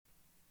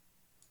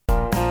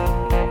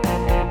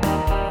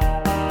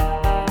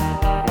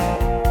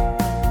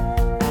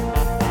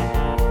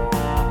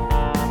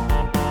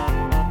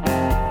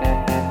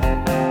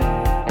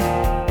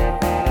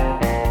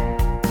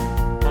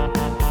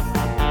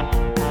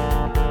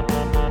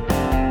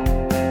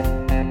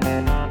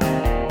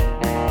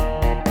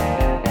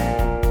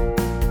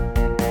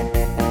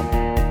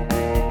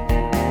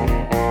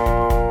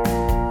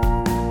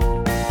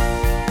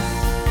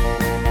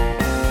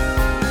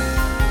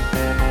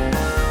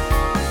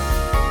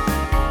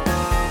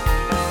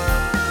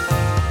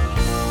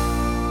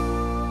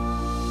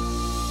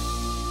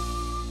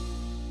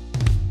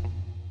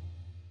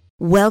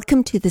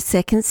Welcome to the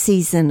second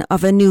season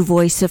of A New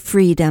Voice of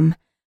Freedom.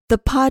 The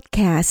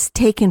podcast,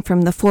 taken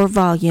from the 4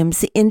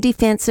 volumes In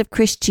Defense of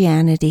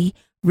Christianity,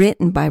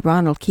 written by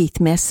Ronald Keith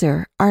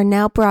Messer, are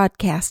now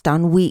broadcast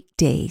on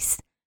weekdays.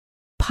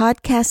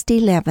 Podcast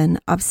 11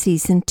 of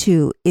Season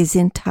 2 is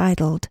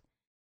entitled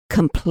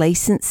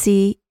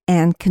Complacency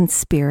and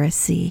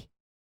Conspiracy.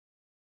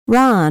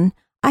 Ron,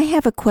 I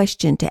have a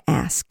question to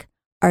ask.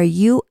 Are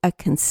you a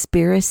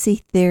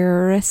conspiracy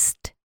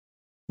theorist?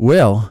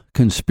 Well,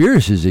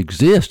 conspiracies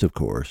exist, of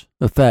course,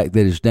 a fact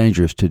that is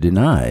dangerous to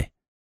deny.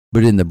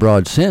 But in the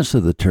broad sense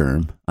of the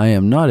term, I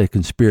am not a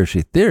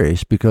conspiracy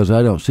theorist because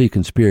I don't see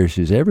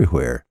conspiracies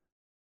everywhere.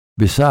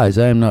 Besides,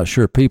 I am not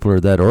sure people are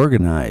that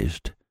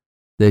organized.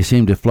 They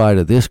seem to fly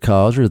to this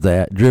cause or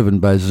that, driven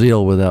by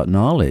zeal without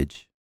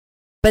knowledge.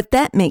 But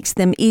that makes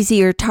them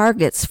easier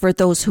targets for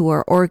those who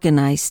are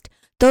organized.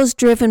 Those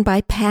driven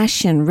by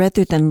passion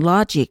rather than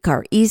logic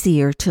are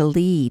easier to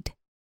lead.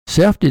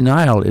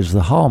 Self-denial is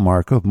the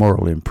hallmark of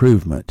moral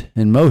improvement,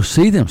 and most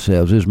see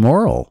themselves as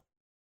moral.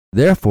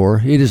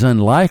 Therefore, it is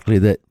unlikely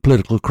that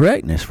political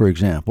correctness, for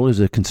example,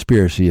 is a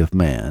conspiracy of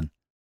man.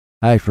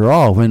 After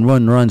all, when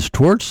one runs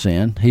towards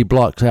sin, he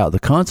blocks out the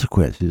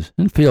consequences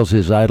and fills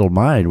his idle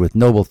mind with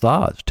noble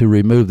thoughts to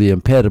remove the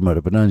impediment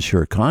of an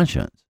unsure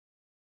conscience.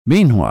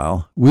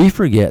 Meanwhile, we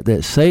forget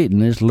that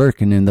Satan is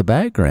lurking in the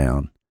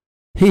background.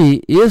 He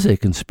is a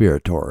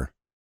conspirator.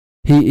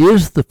 He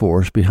is the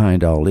force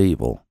behind all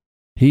evil.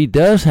 He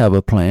does have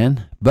a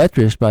plan,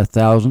 buttressed by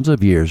thousands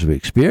of years of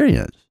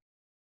experience.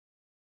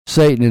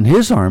 Satan and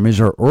his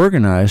armies are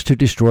organized to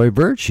destroy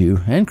virtue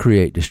and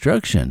create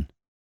destruction.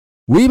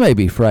 We may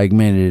be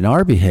fragmented in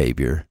our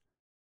behavior,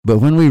 but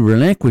when we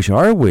relinquish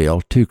our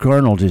will to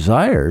carnal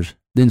desires,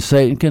 then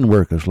Satan can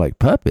work us like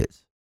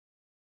puppets.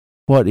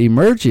 What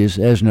emerges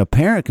as an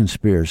apparent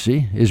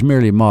conspiracy is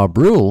merely mob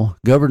rule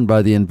governed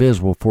by the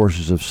invisible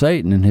forces of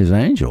Satan and his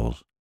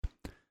angels.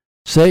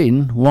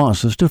 Satan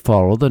wants us to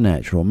follow the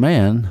natural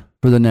man,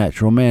 for the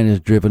natural man is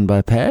driven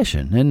by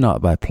passion and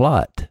not by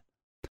plot.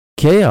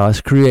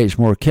 Chaos creates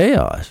more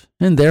chaos,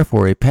 and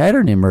therefore a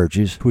pattern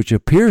emerges which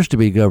appears to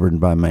be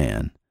governed by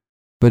man,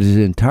 but is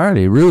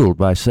entirely ruled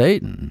by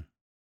Satan.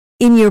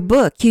 In your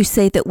book, you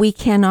say that we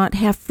cannot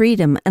have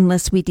freedom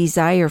unless we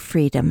desire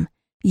freedom.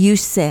 You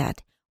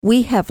said,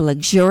 "We have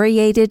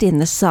luxuriated in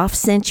the soft,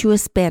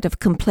 sensuous bed of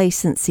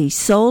complacency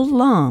so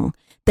long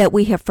that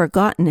we have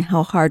forgotten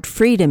how hard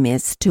freedom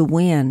is to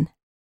win."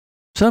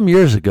 Some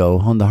years ago,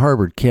 on the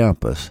Harvard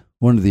campus,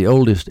 one of the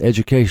oldest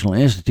educational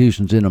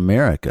institutions in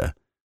America,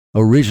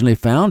 originally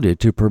founded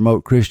to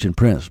promote Christian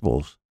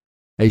principles,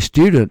 a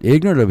student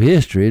ignorant of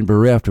history and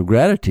bereft of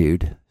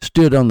gratitude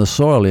stood on the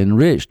soil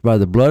enriched by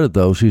the blood of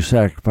those who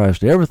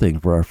sacrificed everything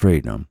for our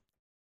freedom.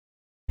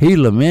 He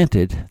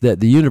lamented that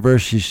the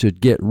university should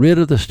get rid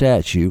of the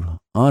statue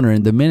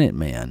honoring the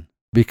Minutemen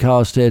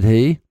because, said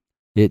he,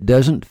 it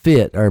doesn't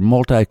fit our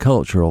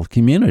multicultural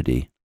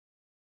community.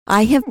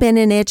 I have been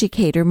an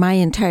educator my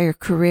entire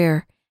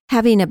career.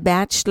 Having a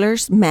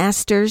bachelor's,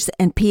 master's,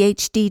 and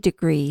PhD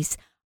degrees,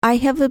 I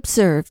have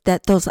observed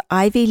that those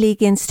Ivy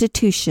League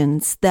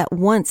institutions that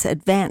once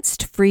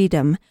advanced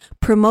freedom,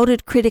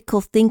 promoted critical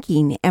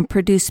thinking, and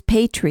produced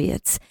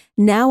patriots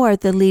now are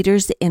the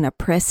leaders in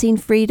oppressing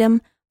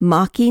freedom,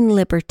 mocking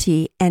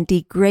liberty, and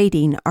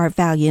degrading our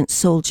valiant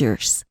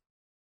soldiers.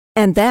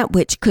 And that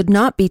which could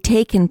not be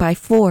taken by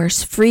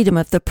force, freedom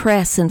of the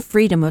press and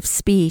freedom of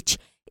speech,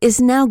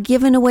 is now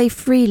given away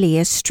freely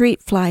as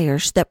street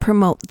flyers that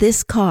promote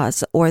this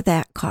cause or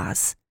that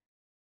cause.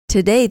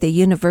 Today, the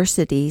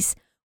universities,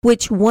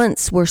 which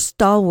once were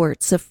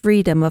stalwarts of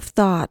freedom of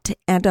thought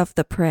and of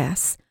the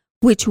press,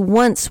 which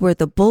once were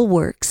the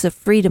bulwarks of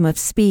freedom of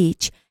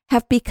speech,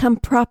 have become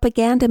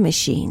propaganda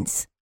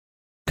machines.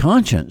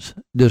 Conscience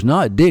does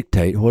not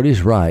dictate what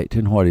is right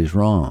and what is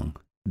wrong.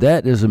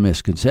 That is a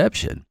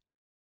misconception.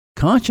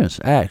 Conscience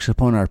acts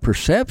upon our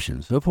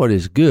perceptions of what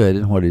is good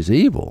and what is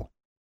evil.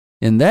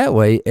 In that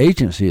way,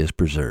 agency is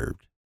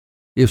preserved.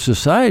 If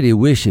society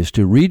wishes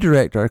to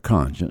redirect our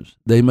conscience,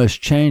 they must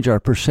change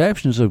our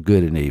perceptions of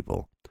good and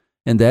evil.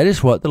 And that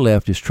is what the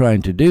left is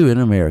trying to do in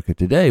America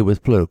today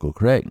with political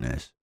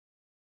correctness.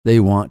 They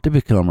want to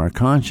become our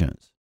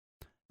conscience.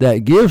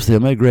 That gives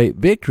them a great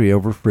victory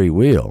over free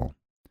will.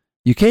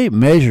 You can't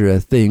measure a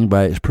thing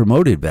by its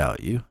promoted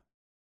value.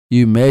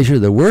 You measure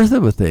the worth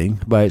of a thing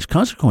by its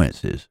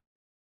consequences.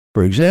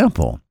 For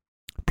example,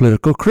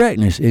 political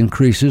correctness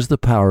increases the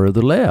power of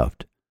the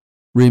left.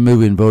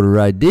 Removing voter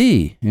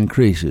ID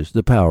increases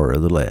the power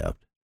of the left.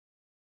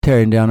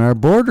 Tearing down our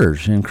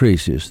borders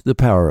increases the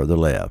power of the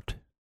left.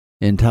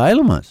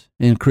 Entitlements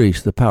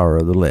increase the power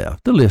of the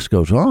left. The list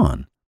goes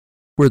on.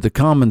 Where the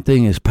common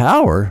thing is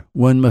power,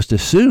 one must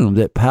assume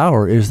that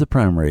power is the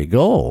primary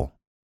goal.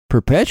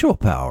 Perpetual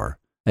power,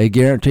 a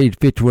guaranteed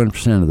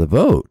 51% of the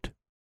vote.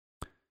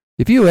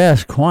 If you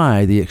ask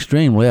why the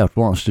extreme left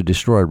wants to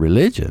destroy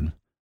religion,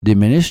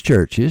 diminish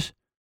churches,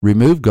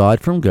 remove God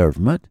from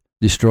government,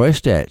 destroy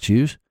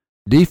statues,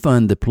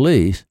 defund the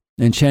police,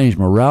 and change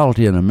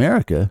morality in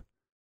America,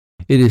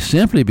 It is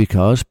simply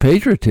because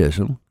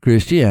patriotism,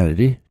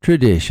 Christianity,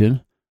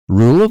 tradition,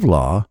 rule of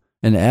law,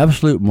 and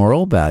absolute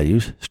moral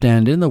values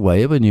stand in the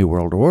way of a new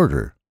world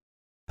order.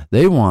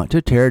 They want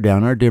to tear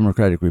down our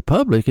democratic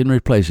republic and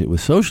replace it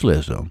with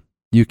socialism.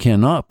 You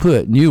cannot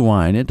put new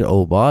wine into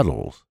old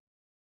bottles.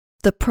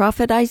 The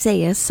prophet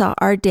Isaiah saw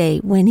our day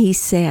when he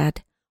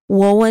said,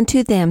 "Woe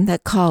unto them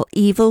that call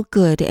evil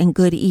good and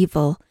good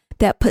evil,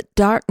 that put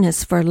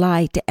darkness for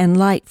light and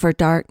light for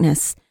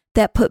darkness,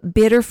 that put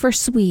bitter for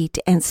sweet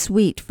and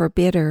sweet for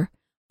bitter.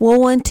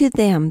 Woe unto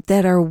them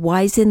that are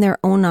wise in their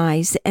own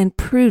eyes and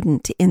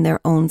prudent in their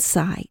own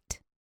sight."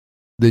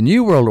 The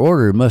New World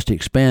Order must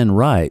expand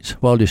rights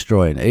while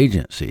destroying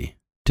agency.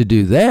 To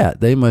do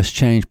that, they must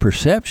change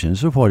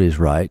perceptions of what is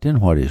right and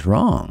what is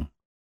wrong.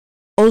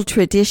 Old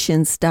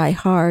traditions die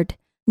hard.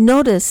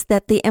 Notice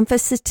that the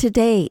emphasis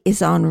today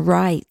is on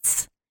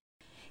rights.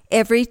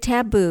 Every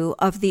taboo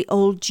of the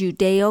old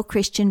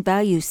Judeo-Christian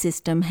value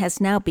system has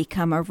now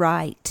become a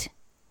right.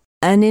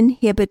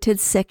 Uninhibited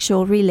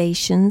sexual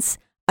relations,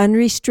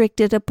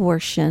 unrestricted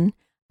abortion,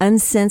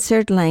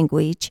 uncensored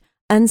language,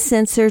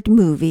 uncensored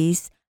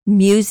movies,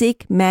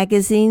 music,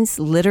 magazines,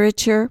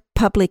 literature,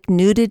 public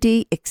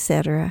nudity,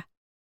 etc.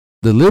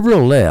 The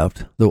liberal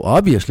left, though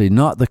obviously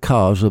not the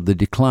cause of the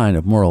decline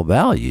of moral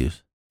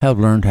values, have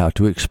learned how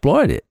to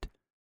exploit it.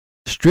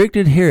 Strict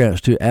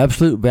adherence to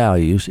absolute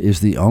values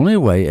is the only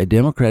way a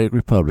democratic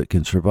republic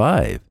can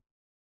survive.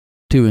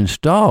 To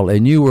install a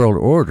new world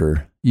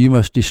order, you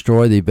must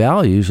destroy the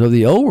values of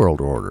the old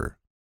world order.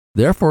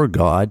 Therefore,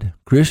 God,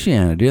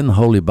 Christianity, and the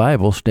Holy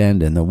Bible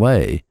stand in the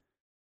way.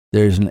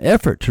 There is an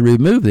effort to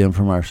remove them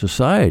from our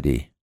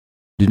society.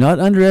 Do not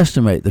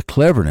underestimate the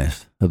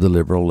cleverness of the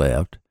liberal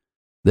left.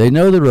 They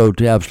know the road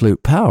to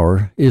absolute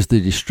power is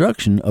the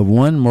destruction of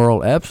one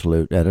moral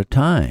absolute at a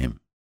time.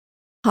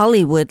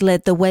 Hollywood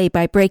led the way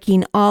by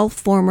breaking all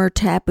former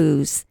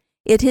taboos.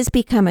 It has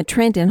become a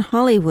trend in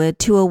Hollywood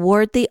to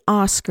award the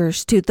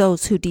Oscars to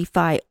those who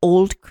defy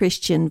old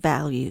Christian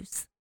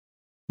values.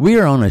 We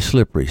are on a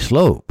slippery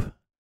slope.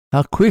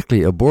 How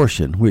quickly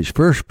abortion, which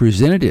first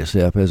presented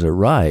itself as a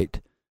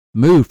right,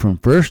 moved from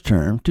first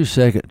term to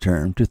second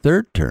term to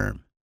third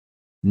term.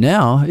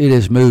 Now it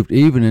has moved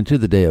even into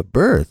the day of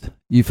birth,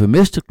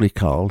 euphemistically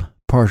called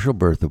partial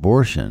birth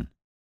abortion.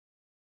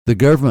 The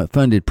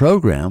government-funded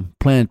program,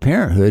 Planned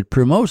Parenthood,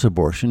 promotes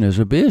abortion as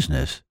a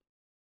business.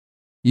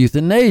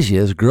 Euthanasia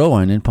is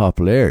growing in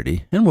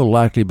popularity and will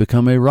likely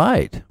become a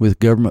right, with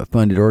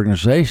government-funded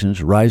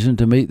organizations rising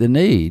to meet the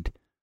need,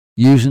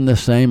 using the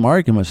same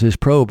arguments as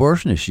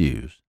pro-abortionists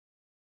use.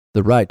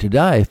 The right to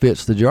die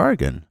fits the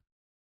jargon.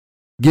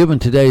 Given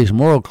today's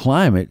moral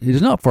climate, it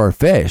is not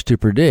far-fetched to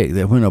predict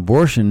that when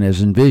abortion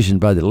as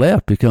envisioned by the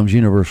left becomes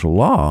universal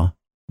law,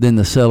 then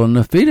the selling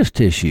of fetus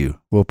tissue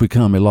will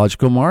become a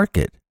logical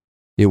market.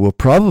 It will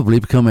probably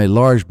become a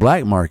large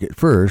black market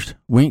first,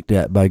 winked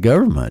at by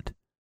government.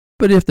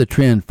 But if the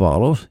trend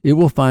follows, it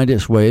will find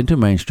its way into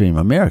mainstream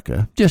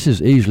America just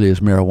as easily as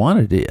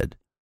marijuana did.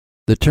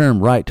 The term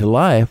right to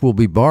life will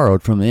be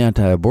borrowed from the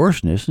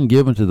anti-abortionists and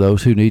given to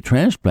those who need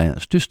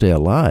transplants to stay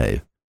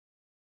alive.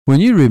 When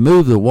you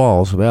remove the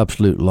walls of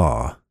absolute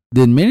law,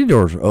 then many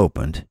doors are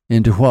opened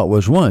into what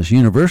was once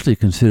universally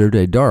considered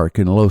a dark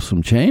and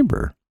loathsome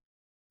chamber.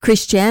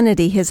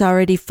 Christianity has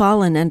already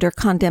fallen under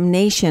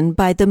condemnation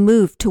by the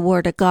move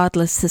toward a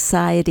godless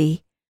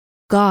society.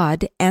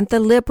 God and the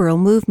liberal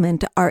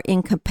movement are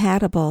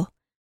incompatible.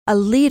 A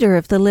leader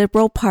of the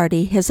Liberal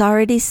Party has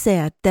already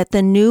said that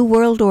the New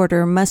World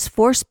Order must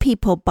force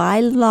people by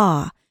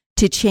law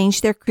to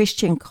change their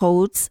Christian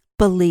codes,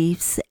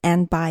 beliefs,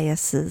 and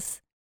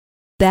biases.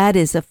 That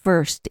is a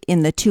first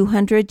in the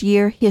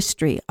 200-year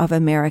history of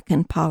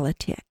American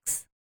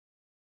politics.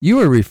 You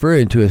are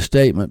referring to a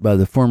statement by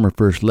the former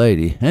First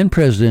Lady and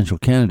presidential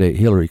candidate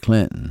Hillary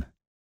Clinton.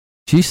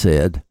 She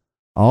said,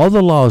 "All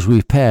the laws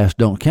we've passed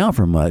don't count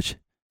for much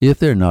if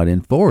they're not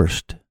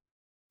enforced.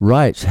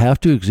 Rights have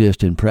to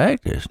exist in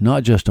practice,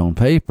 not just on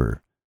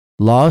paper.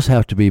 Laws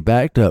have to be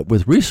backed up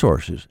with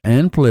resources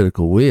and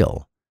political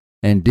will.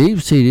 And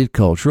deep-seated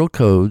cultural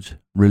codes,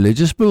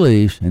 religious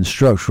beliefs, and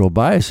structural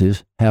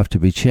biases have to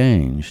be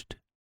changed."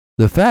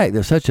 The fact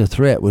that such a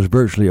threat was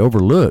virtually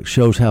overlooked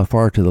shows how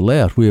far to the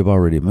left we have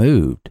already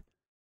moved.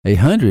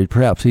 100,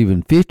 perhaps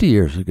even 50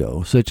 years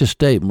ago, such a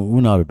statement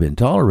would not have been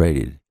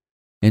tolerated.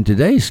 In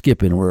today's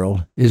skipping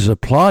world, it is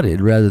applauded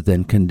rather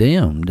than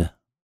condemned.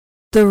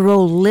 The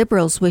role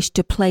liberals wish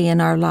to play in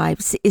our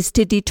lives is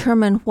to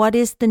determine what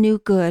is the new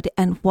good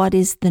and what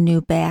is the new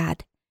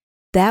bad.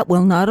 That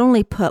will not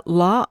only put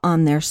law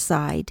on their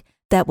side,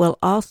 that will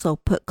also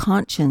put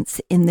conscience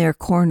in their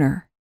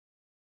corner.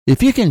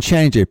 If you can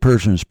change a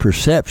person's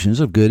perceptions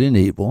of good and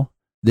evil,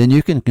 then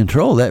you can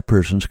control that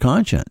person's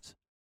conscience.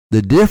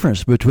 The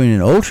difference between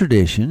an old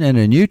tradition and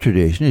a new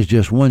tradition is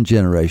just one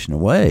generation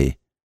away.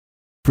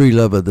 Free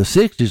love of the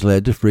 60s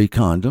led to free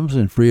condoms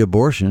and free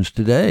abortions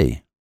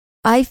today.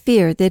 I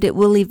fear that it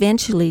will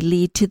eventually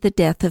lead to the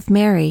death of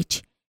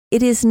marriage.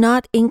 It is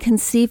not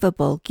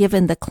inconceivable,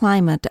 given the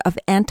climate of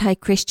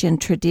anti-Christian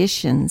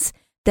traditions,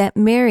 that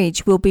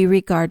marriage will be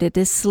regarded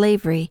as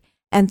slavery,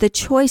 and the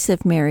choice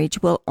of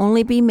marriage will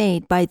only be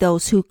made by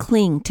those who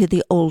cling to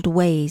the old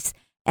ways,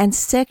 and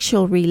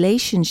sexual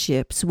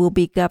relationships will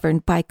be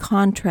governed by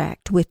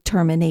contract with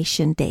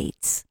termination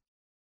dates.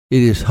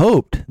 It is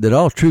hoped that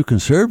all true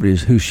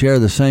conservatives who share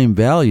the same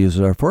values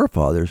as our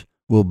forefathers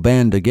will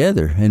band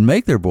together and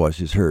make their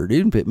voices heard,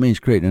 even if it means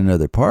creating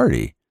another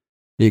party.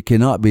 It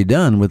cannot be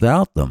done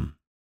without them.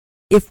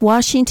 If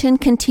Washington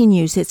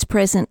continues its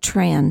present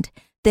trend,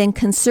 then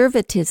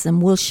conservatism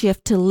will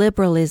shift to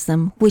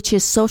liberalism, which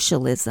is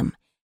socialism,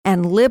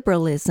 and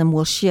liberalism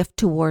will shift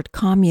toward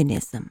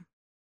communism.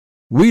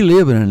 We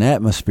live in an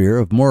atmosphere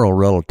of moral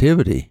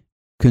relativity.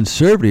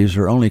 Conservatives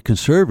are only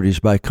conservatives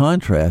by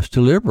contrast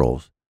to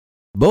liberals.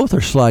 Both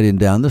are sliding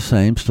down the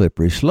same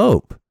slippery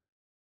slope.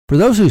 For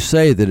those who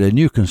say that a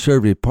new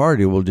conservative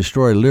party will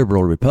destroy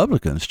liberal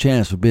Republicans'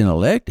 chance of being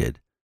elected,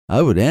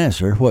 I would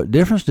answer, what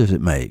difference does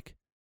it make?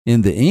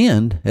 In the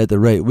end, at the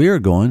rate we are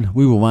going,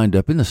 we will wind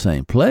up in the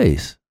same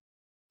place.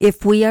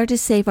 If we are to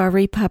save our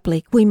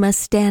republic, we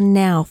must stand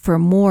now for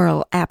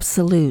moral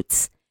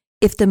absolutes.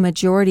 If the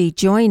majority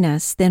join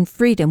us, then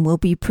freedom will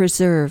be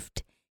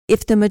preserved.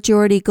 If the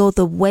majority go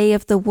the way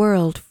of the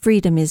world,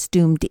 freedom is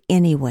doomed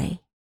anyway.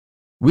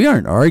 We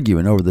aren't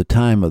arguing over the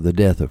time of the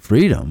death of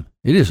freedom.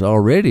 It is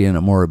already in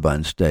a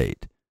moribund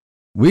state.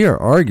 We are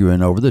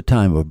arguing over the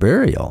time of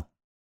burial.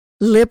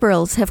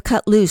 Liberals have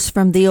cut loose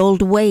from the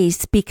old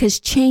ways because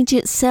change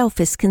itself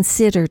is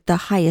considered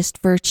the highest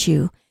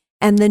virtue,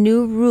 and the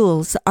new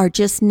rules are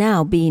just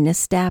now being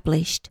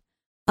established.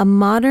 A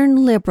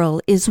modern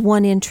liberal is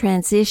one in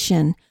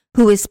transition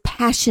who is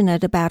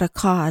passionate about a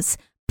cause,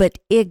 but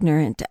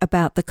ignorant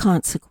about the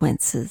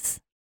consequences.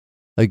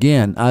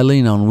 Again, I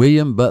lean on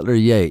William Butler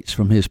Yeats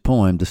from his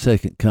poem, The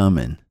Second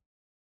Coming.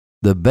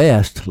 The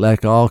best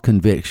lack all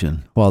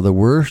conviction, while the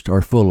worst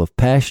are full of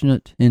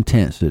passionate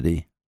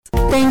intensity.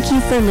 Thank you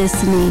for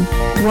listening.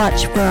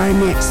 Watch for our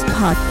next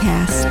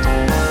podcast.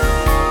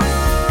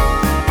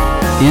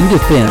 In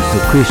Defense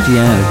of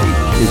Christianity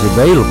is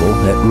available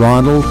at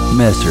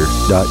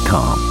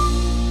ronaldmesser.com.